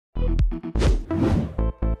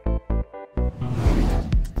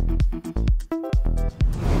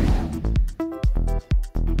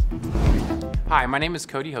Hi, my name is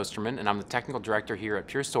Cody Hosterman, and I'm the Technical Director here at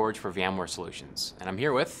Pure Storage for VMware Solutions. And I'm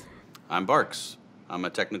here with... I'm Barkz. I'm a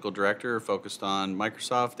Technical Director focused on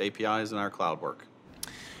Microsoft APIs and our cloud work.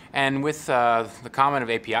 And with the comment of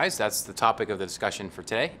APIs, that's the topic of the discussion for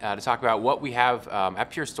today, to talk about what we have at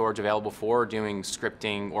Pure Storage available for doing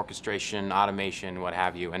scripting, orchestration, automation, what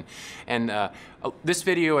have you. And this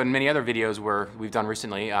video and many other videos we've done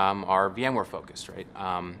recently are VMware focused, right?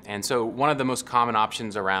 And so one of the most common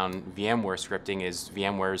options around VMware scripting is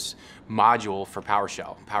VMware's module for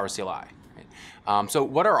PowerShell, PowerCLI. Right? So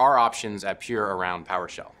what are our options at Pure around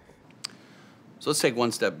PowerShell? So let's take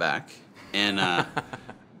one step back. And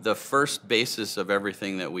the first basis of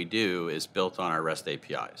everything that we do is built on our REST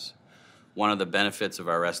APIs. One of the benefits of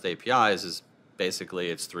our REST APIs is basically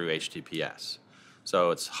it's through HTTPS. So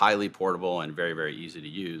it's highly portable and very, very easy to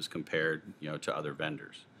use compared, to other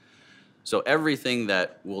vendors. So everything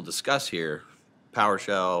that we'll discuss here,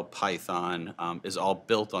 PowerShell, Python, is all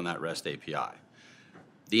built on that REST API.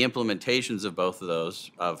 The implementations of both of those,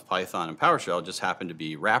 of Python and PowerShell, just happen to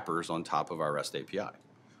be wrappers on top of our REST API.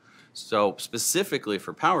 So specifically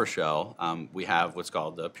for PowerShell, we have what's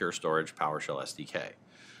called the Pure Storage PowerShell SDK.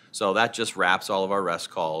 So that just wraps all of our REST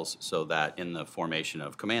calls so that in the formation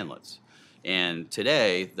of commandlets. And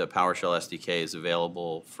today, the PowerShell SDK is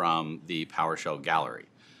available from the PowerShell gallery.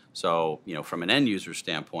 So, from an end user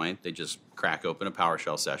standpoint, they just crack open a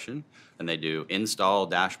PowerShell session and they do install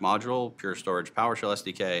 -module, Pure Storage PowerShell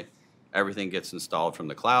SDK. Everything gets installed from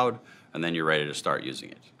the cloud, and then you're ready to start using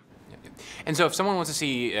it. And so if someone wants to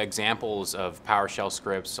see examples of PowerShell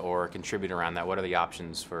scripts or contribute around that, what are the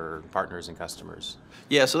options for partners and customers?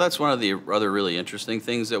 Yeah, so that's one of the other really interesting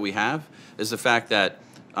things that we have is the fact that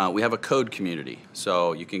we have a code community.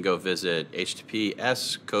 So you can go visit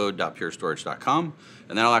https://code.purestorage.com,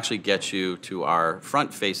 and that'll actually get you to our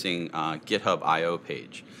front-facing GitHub I/O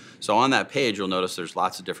page. So on that page, you'll notice there's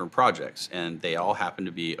lots of different projects, and they all happen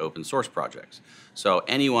to be open source projects. So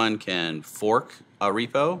anyone can fork a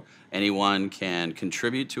repo, anyone can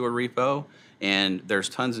contribute to a repo, and there's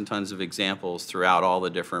tons and tons of examples throughout all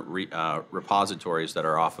the different repositories that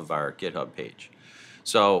are off of our GitHub page.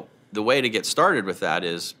 So the way to get started with that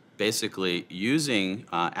is basically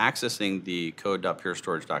accessing the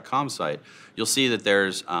code.purestorage.com site. You'll see that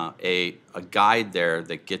there's a guide there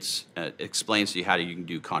that explains to you how you can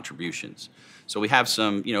do contributions. So we have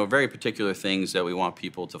some very particular things that we want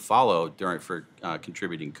people to follow for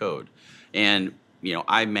contributing code. And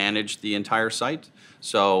I manage the entire site,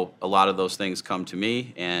 so a lot of those things come to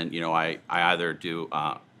me, and I either do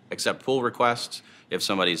accept pull requests if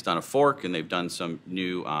somebody's done a fork and they've done some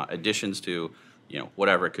new additions to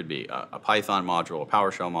whatever it could be, a Python module, a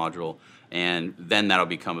PowerShell module, and then that'll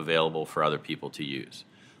become available for other people to use.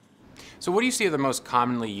 So what do you see are the most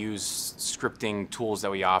commonly used scripting tools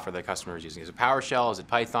that we offer that customers using? Is it PowerShell? Is it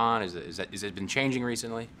Python? Is it been changing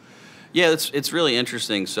recently? Yeah, it's really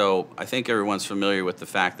interesting. So I think everyone's familiar with the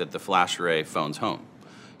fact that the FlashArray phones home.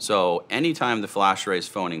 So anytime the FlashArray is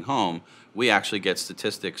phoning home, we actually get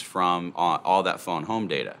statistics from all that phone home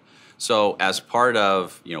data. So as part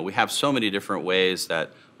of, we have so many different ways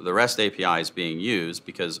that the REST API is being used,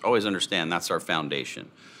 because always understand that's our foundation.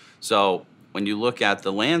 So when you look at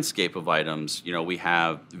the landscape of items, we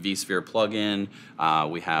have vSphere plugin,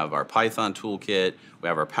 we have our Python toolkit, we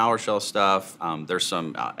have our PowerShell stuff, there's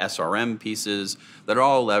some SRM pieces that are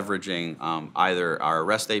all leveraging either our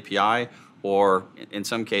REST API or, in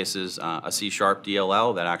some cases, a C#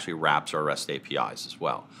 DLL that actually wraps our REST APIs as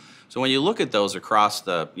well. So when you look at those across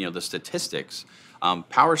the the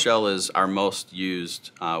PowerShell is our most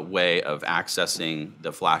used way of accessing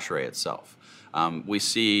the FlashArray itself. We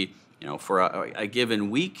see, for a given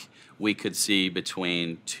week, we could see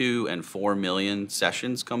between 2 and 4 million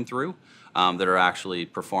sessions come through that are actually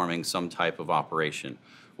performing some type of operation,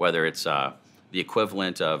 whether it's the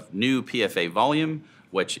equivalent of new PFA volume,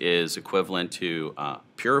 which is equivalent to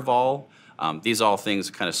Pure Vol. These all things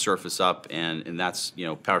kind of surface up, and that's,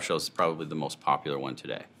 PowerShell is probably the most popular one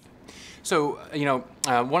today. So,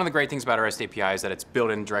 one of the great things about our REST API is that it's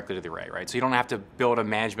built in directly to the array, right? So you don't have to build a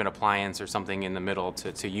management appliance or something in the middle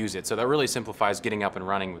to use it. So that really simplifies getting up and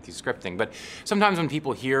running with these scripting. But sometimes when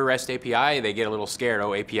people hear REST API, they get a little scared.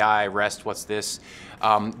 Oh, API, REST, what's this?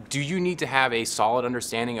 Do you need to have a solid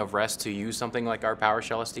understanding of REST to use something like our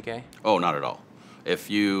PowerShell SDK? Oh, not at all.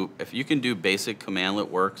 If you can do basic commandlet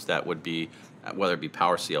works, that would be, whether it be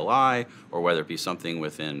PowerCLI or whether it be something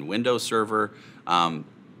within Windows Server,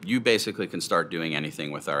 you basically can start doing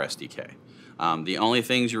anything with our SDK. The only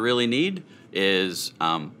things you really need is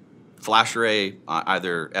FlashArray,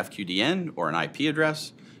 either FQDN or an IP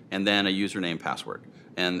address, and then a username password.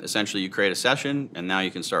 And essentially you create a session, and now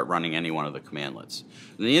you can start running any one of the commandlets.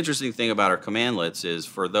 And the interesting thing about our commandlets is,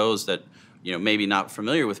 for those that maybe not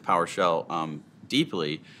familiar with PowerShell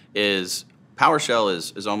deeply, is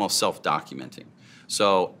PowerShell is almost self-documenting.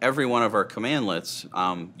 So every one of our commandlets,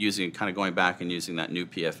 going back and using that new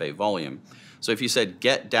PFA volume. So if you said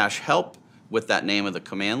get-help with that name of the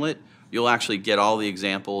commandlet, you'll actually get all the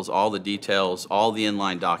examples, all the details, all the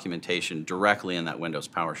inline documentation directly in that Windows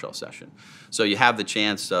PowerShell session. So you have the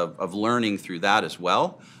chance of learning through that as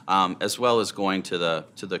well as going to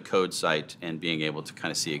the code site and being able to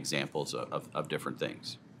kind of see examples of different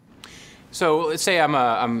things. So let's say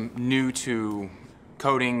I'm new to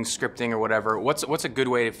coding, scripting, or whatever. What's a good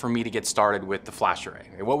way for me to get started with the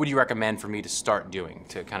FlashArray? What would you recommend for me to start doing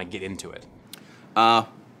to kind of get into it?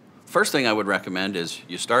 First thing I would recommend is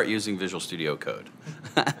you start using Visual Studio Code.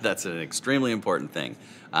 That's an extremely important thing.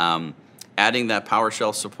 Adding that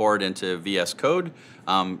PowerShell support into VS Code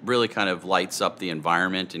really kind of lights up the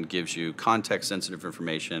environment and gives you context-sensitive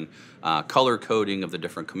information, color coding of the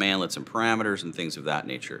different commandlets and parameters and things of that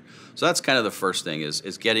nature. So that's kind of the first thing,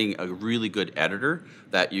 is getting a really good editor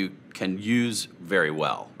that you can use very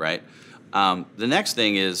well, right? The next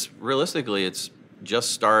thing is, realistically, it's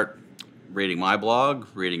just start reading my blog,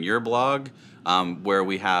 reading your blog, where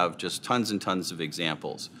we have just tons and tons of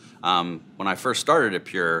examples. When I first started at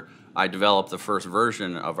Pure, I developed the first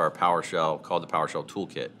version of our PowerShell called the Powershell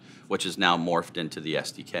Toolkit, which is now morphed into the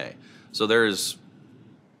SDK. So there's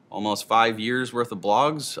almost 5 years worth of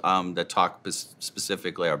blogs that talk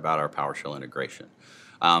specifically about our PowerShell integration.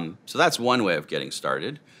 So that's one way of getting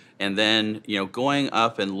started. And then going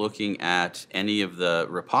up and looking at any of the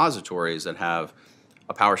repositories that have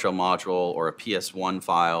a PowerShell module or a PS1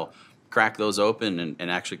 file, crack those open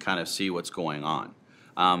and actually kind of see what's going on.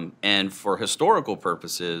 And for historical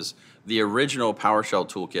purposes, the original PowerShell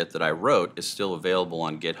toolkit that I wrote is still available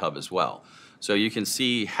on GitHub as well. So you can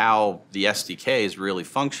see how the SDK is really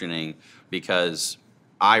functioning, because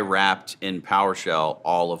I wrapped in PowerShell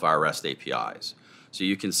all of our REST APIs. So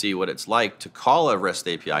you can see what it's like to call a REST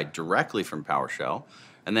API directly from PowerShell,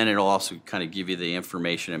 and then it'll also kind of give you the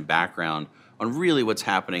information and background on really what's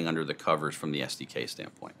happening under the covers from the SDK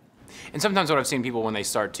standpoint. And sometimes what I've seen people when they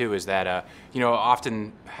start too is that,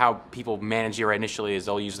 often how people manage the array initially is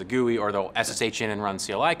they'll use the GUI or they'll SSH in and run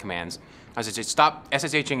CLI commands. I say stop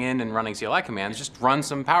SSHing in and running CLI commands, just run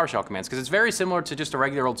some PowerShell commands, because it's very similar to just a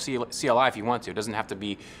regular old CLI if you want to. It doesn't have to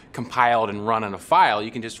be compiled and run in a file.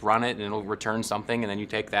 You can just run it and it'll return something, and then you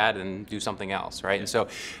take that and do something else, right? Yeah. And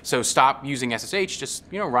so stop using SSH, just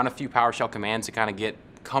run a few PowerShell commands to kind of get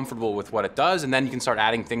comfortable with what it does, and then you can start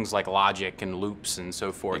adding things like logic and loops and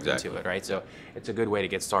so forth into it, right? So it's a good way to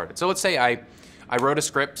get started. So let's say I wrote a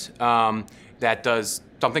script that does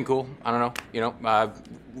something cool, I don't know,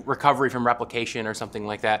 recovery from replication or something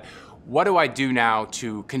like that. What do I do now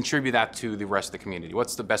to contribute that to the rest of the community?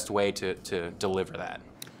 What's the best way to deliver that?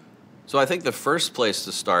 So I think the first place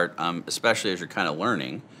to start, especially as you're kind of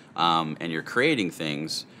learning and you're creating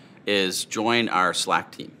things, is join our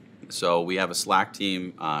Slack team. So we have a Slack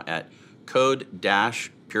team at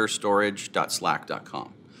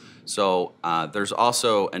code-purestorage.slack.com. So there's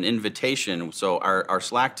also an invitation. So our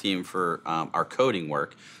Slack team for our coding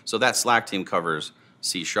work, so that Slack team covers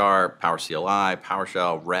C#, PowerCLI,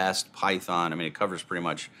 PowerShell, REST, Python. I mean, it covers pretty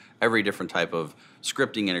much every different type of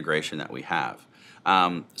scripting integration that we have.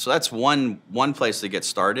 So that's one place to get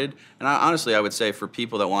started. And honestly, I would say for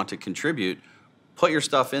people that want to contribute, put your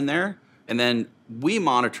stuff in there. And then we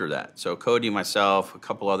monitor that. So Cody, myself, a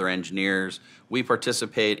couple other engineers, we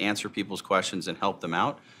participate, answer people's questions, and help them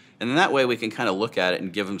out. And then that way we can kind of look at it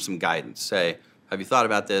and give them some guidance. Say, have you thought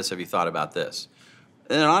about this? Have you thought about this?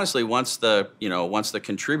 And then honestly, once the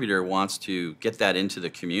contributor wants to get that into the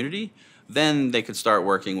community, then they could start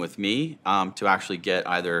working with me to actually get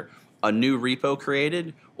either a new repo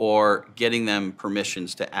created or getting them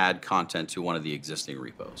permissions to add content to one of the existing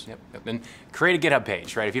repos. Yep. And create a GitHub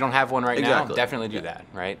page, right? If you don't have one right now, definitely do that,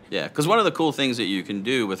 right? Yeah, because one of the cool things that you can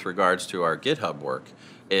do with regards to our GitHub work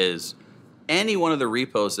is any one of the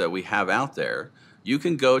repos that we have out there, you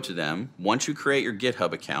can go to them. Once you create your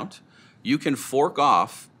GitHub account, you can fork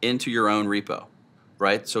off into your own repo,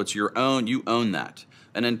 right? So it's your own, you own that.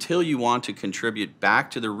 And until you want to contribute back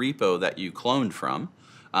to the repo that you cloned from,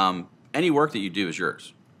 any work that you do is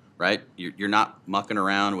yours, right? You're not mucking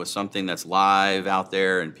around with something that's live out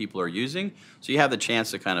there and people are using. So you have the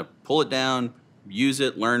chance to kind of pull it down, use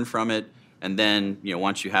it, learn from it, and then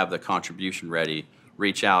once you have the contribution ready,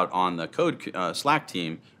 reach out on the code Slack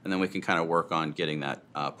team, and then we can kind of work on getting that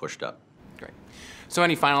pushed up. Great. So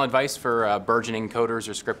any final advice for burgeoning coders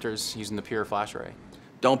or scripters using the Pure FlashArray?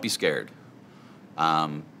 Don't be scared.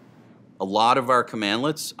 A lot of our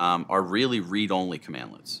commandlets are really read-only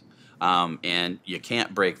commandlets, and you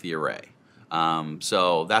can't break the array.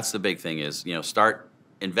 So that's the big thing is, start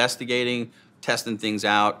investigating, testing things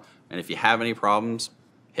out, and if you have any problems,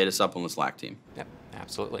 hit us up on the Slack team. Yep,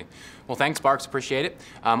 absolutely. Well, thanks, Barkz. Appreciate it.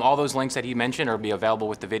 All those links that he mentioned will be available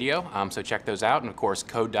with the video, so check those out. And of course,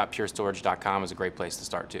 code.purestorage.com is a great place to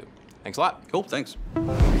start too. Thanks a lot. Cool, thanks.